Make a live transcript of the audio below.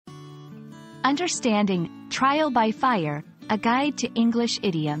Understanding Trial by Fire, a guide to English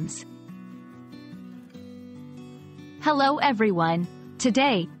idioms. Hello everyone.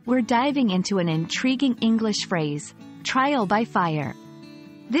 Today, we're diving into an intriguing English phrase, trial by fire.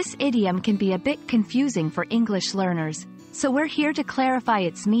 This idiom can be a bit confusing for English learners, so we're here to clarify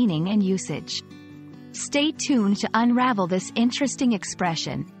its meaning and usage. Stay tuned to unravel this interesting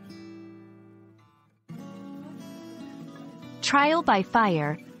expression. Trial by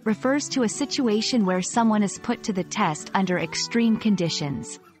fire refers to a situation where someone is put to the test under extreme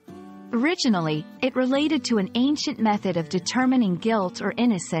conditions. Originally, it related to an ancient method of determining guilt or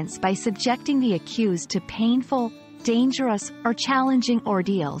innocence by subjecting the accused to painful, dangerous, or challenging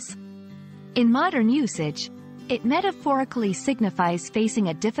ordeals. In modern usage, it metaphorically signifies facing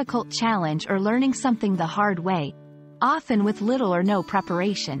a difficult challenge or learning something the hard way, often with little or no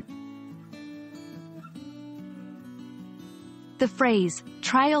preparation. The phrase,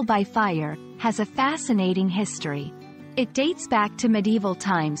 trial by fire, has a fascinating history. It dates back to medieval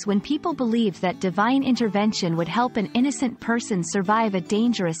times when people believed that divine intervention would help an innocent person survive a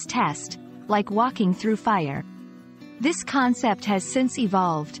dangerous test, like walking through fire. This concept has since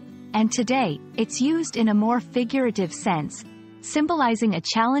evolved, and today, it's used in a more figurative sense, symbolizing a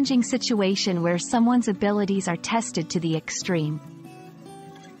challenging situation where someone's abilities are tested to the extreme.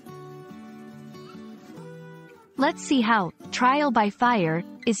 Let's see how trial by fire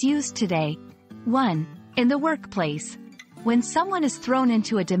is used today. 1. In the workplace. When someone is thrown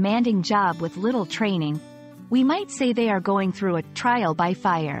into a demanding job with little training, we might say they are going through a trial by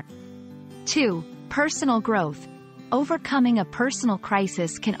fire. 2. Personal growth. Overcoming a personal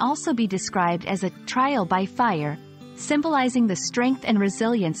crisis can also be described as a trial by fire, symbolizing the strength and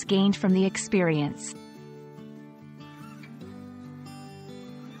resilience gained from the experience.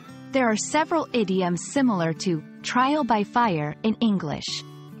 There are several idioms similar to trial by fire in English.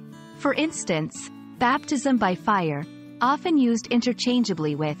 For instance, baptism by fire, often used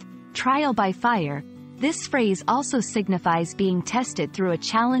interchangeably with trial by fire, this phrase also signifies being tested through a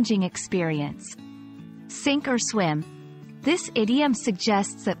challenging experience. Sink or swim. This idiom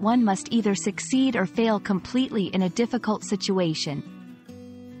suggests that one must either succeed or fail completely in a difficult situation.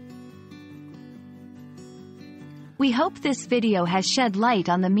 We hope this video has shed light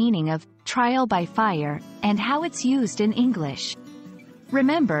on the meaning of trial by fire and how it's used in English.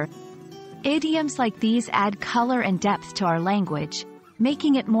 Remember, idioms like these add color and depth to our language,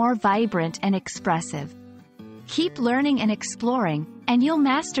 making it more vibrant and expressive. Keep learning and exploring, and you'll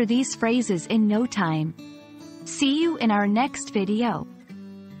master these phrases in no time. See you in our next video.